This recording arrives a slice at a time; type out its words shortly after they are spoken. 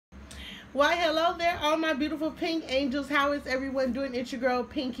Why, hello there, all my beautiful pink angels. How is everyone doing? It's your girl,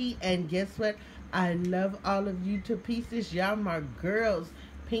 Pinky. And guess what? I love all of you to pieces. Y'all, my girls.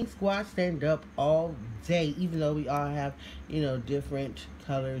 Pink Squad stand up all day, even though we all have, different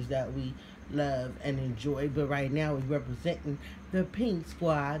colors that we love and enjoy. But right now, we're representing the Pink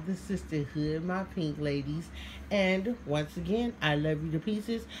Squad, the sisterhood, my pink ladies. And once again, I love you to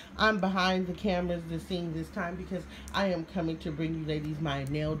pieces. I'm behind the cameras, the scene this time because I am coming to bring you ladies my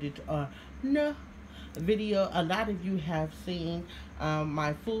nailed it no video. A lot of you have seen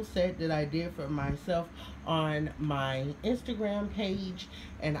my full set that I did for myself on my Instagram page,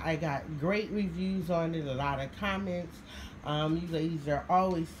 and I got great reviews on it, a lot of comments. You ladies are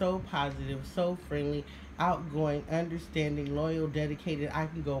always so positive, so friendly, outgoing, understanding, loyal, dedicated. I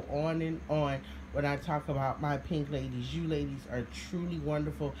can go on and on when I talk about my pink ladies. You ladies are truly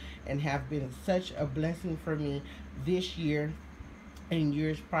wonderful and have been such a blessing for me this year and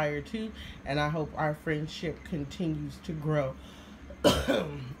years prior to, and I hope our friendship continues to grow.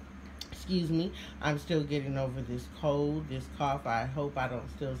 Excuse me, I'm still getting over this cold, this cough. I hope I don't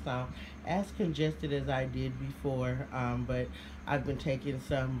still sound as congested as I did before, but I've been taking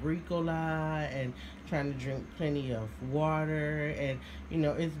some Ricola and trying to drink plenty of water, and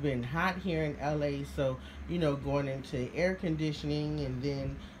it's been hot here in LA, so going into air conditioning, and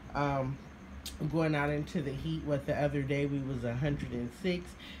then going out into the heat. What, the other day we was 106,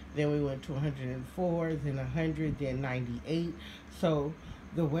 then we went to 104, then 100, then 98. So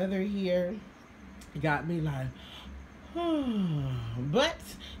the weather here got me like, but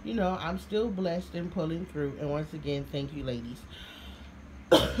I'm still blessed and pulling through. And once again, thank you ladies.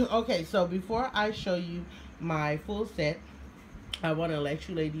 Okay, so before I show you my full set, I want to let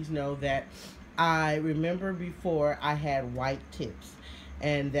you ladies know that I remember before I had white tips,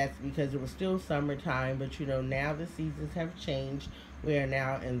 and that's because it was still summertime. But now the seasons have changed. We are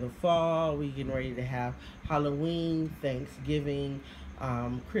now in the fall. We getting ready to have Halloween, Thanksgiving,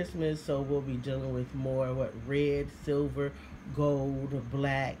 Christmas. So we'll be dealing with more red, silver, gold,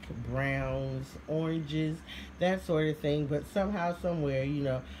 black, browns, oranges, that sort of thing. But somehow, somewhere,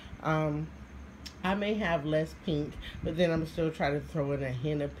 I may have less pink, but then I'm still trying to throw in a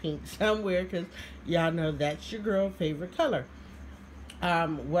hint of pink somewhere, because y'all know that's your girl favorite color.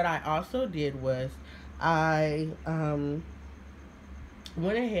 What I also did was I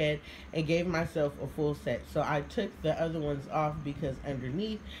went ahead and gave myself a full set. So I took the other ones off because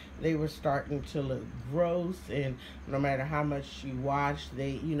underneath they were starting to look gross, and no matter how much you wash,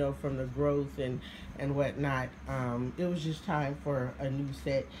 they, from the growth and whatnot, it was just time for a new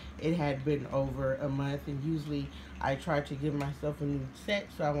set. It had been over a month, and usually I try to give myself a new set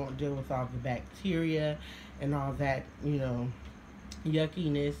so I won't deal with all the bacteria and all that,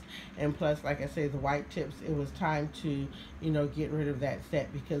 yuckiness. And plus, like I say, the white tips, it was time to get rid of that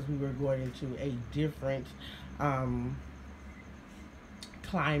set because we were going into a different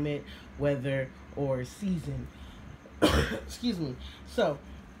climate, weather, or season. Excuse me. So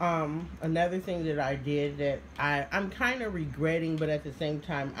another thing that I did that I'm kind of regretting, but at the same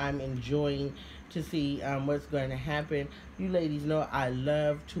time I'm enjoying to see what's going to happen. You ladies know I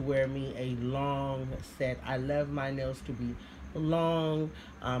love to wear me a long set. I love my nails to be long.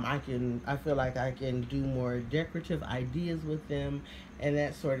 I feel like I can do more decorative ideas with them and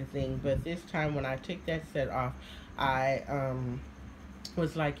that sort of thing. But this time when I took that set off, I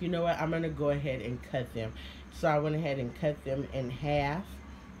was like, you know what, I'm gonna go ahead and cut them. So I went ahead and cut them in half,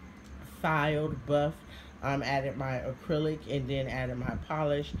 filed, buffed, added my acrylic, and then added my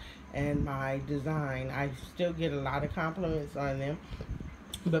polish and my design. I still get a lot of compliments on them,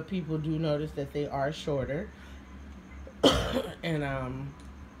 but people do notice that they are shorter. And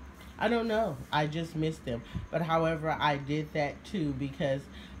I don't know, I just missed them. But however, I did that too because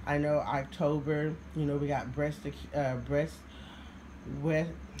I know October, we got breast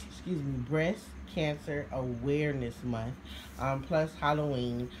cancer awareness month, plus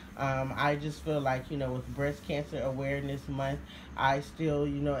Halloween. I just feel like, with breast cancer awareness month, I still,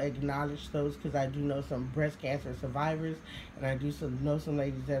 acknowledge those, because I do know some breast cancer survivors, and I do know some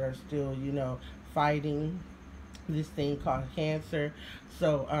ladies that are still, fighting this thing called cancer.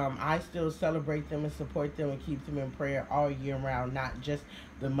 So I still celebrate them and support them and keep them in prayer all year round, not just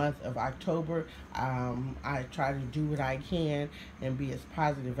the month of October. I try to do what I can and be as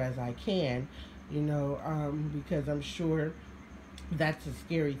positive as I can, because I'm sure that's a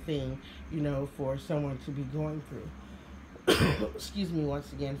scary thing, for someone to be going through. Excuse me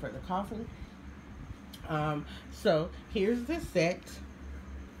once again for the coughing. So here's the set.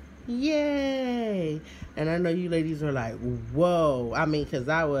 Yay! And I know you ladies are like, whoa. I mean, because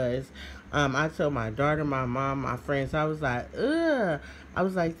I was. I told my daughter, my mom, my friends, I was like, ugh. I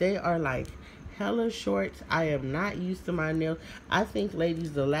was like, they are like hella short. I am not used to my nails. I think,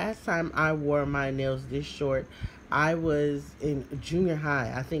 ladies, the last time I wore my nails this short, I was in junior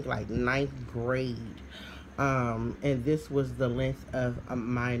high. I think like ninth grade. And this was the length of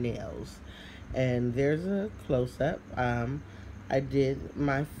my nails. And there's a close up. I did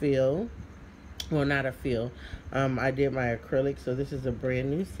my fill. Well, not a fill. I did my acrylic, so this is a brand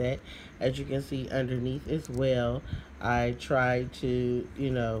new set. As you can see underneath as well, I tried to,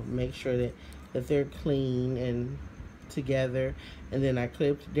 make sure that they're clean and together. And then I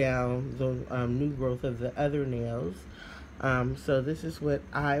clipped down the new growth of the other nails. So this is what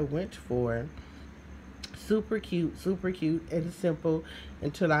I went for. Super cute and simple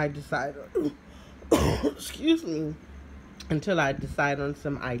until I decide, excuse me, until I decide on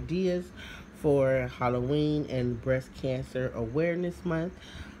some ideas for Halloween and Breast Cancer Awareness Month.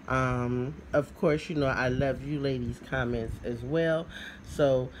 Of course, I love you ladies' comments as well.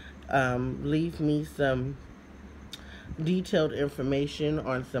 So leave me some detailed information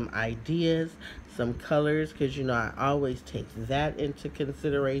on some ideas, some colors, because I always take that into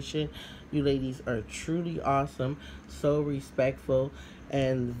consideration. You ladies are truly awesome, so respectful,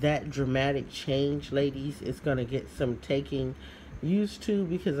 and that dramatic change, ladies, is going to get some taking used to,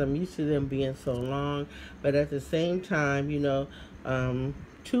 because I'm used to them being so long. But at the same time,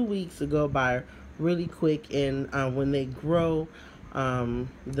 2 weeks go by really quick, and when they grow,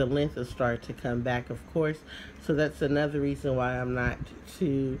 the length will start to come back, of course. So that's another reason why I'm not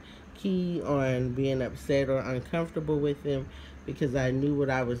too key on being upset or uncomfortable with them, because I knew what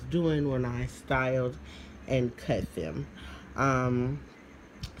I was doing when I styled and cut them.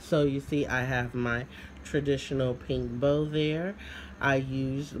 So you see, I have my traditional pink bow there. I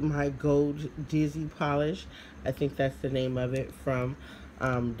used my gold Dizzy polish. I think that's the name of it, from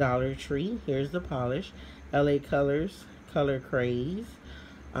Dollar Tree. Here's the polish. LA Colors Color Craze.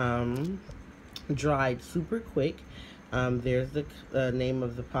 Dried super quick. There's the name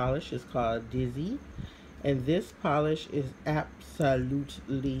of the polish. It's called Dizzy. And this polish is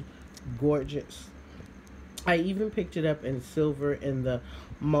absolutely gorgeous. I even picked it up in silver in the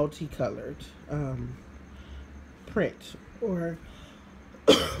multicolored print or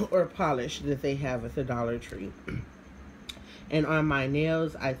polish that they have at the Dollar Tree. And on my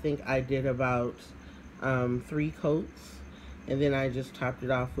nails, I think I did about 3 coats. And then I just topped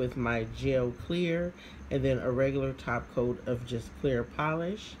it off with my gel clear, and then a regular top coat of just clear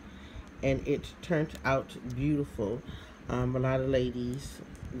polish. And it turned out beautiful. A lot of ladies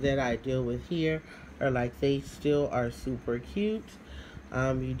that I deal with here are like, they still are super cute.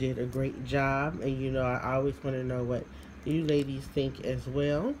 You did a great job, and I always want to know what you ladies think as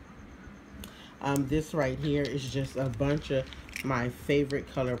well. This right here is just a bunch of my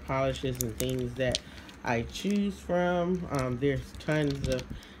favorite color polishes and things that I choose from. There's tons of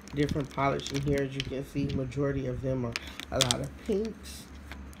different polish in here. As you can see, majority of them are a lot of pinks,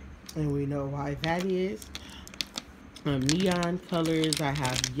 and we know why that is. Neon colors. I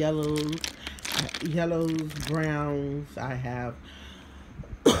have yellows, browns. I have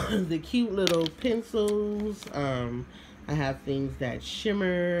the cute little pencils. I have things that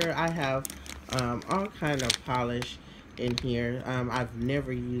shimmer. I have all kind of polish in here. I've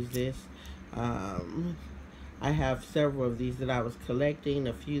never used this. I have several of these that I was collecting,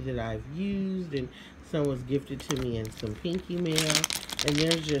 a few that I've used, and some was gifted to me in some pinky mail. And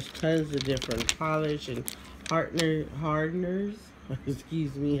there's just tons of different polish and hardeners,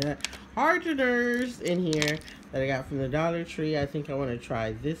 excuse me, hardeners in here that I got from the Dollar Tree. I think I want to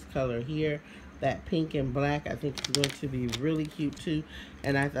try this color here, that pink and black. I think it's going to be really cute too,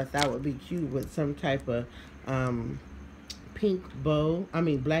 and I thought that would be cute with some type of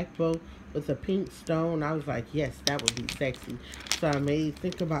black bow with a pink stone. I was like, yes, that would be sexy. So I may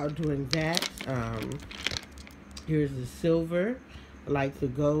think about doing that. Here's the silver, like the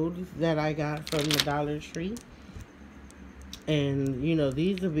gold that I got from the Dollar Tree. And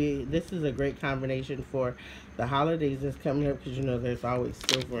this is a great combination for the holidays that's coming up, because there's always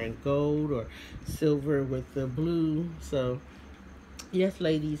silver and gold, or silver with the blue. So yes,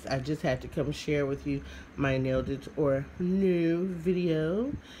 ladies, I just had to come share with you my nailed it or new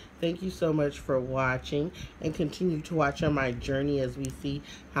video. Thank you so much for watching, and continue to watch on my journey as we see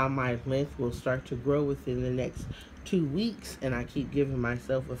how my length will start to grow within the next 2 weeks. And I keep giving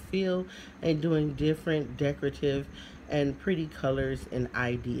myself a feel and doing different decorative and pretty colors and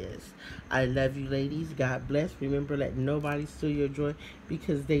ideas. I love you, ladies. God bless. Remember, let nobody steal your joy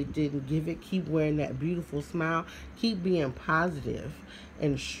because they didn't give it. Keep wearing that beautiful smile. Keep being positive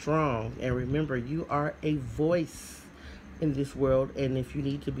and strong. And remember, you are a voice in this world, and if you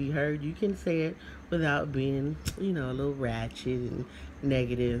need to be heard, you can say it without being, a little ratchet and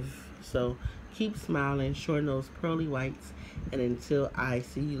negative. So keep smiling, shorten those pearly whites, and until I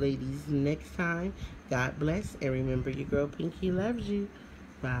see you ladies next time, God bless, and remember, your girl Pinky loves you.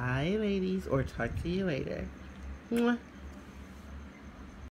 Bye, ladies, or talk to you later. Mwah.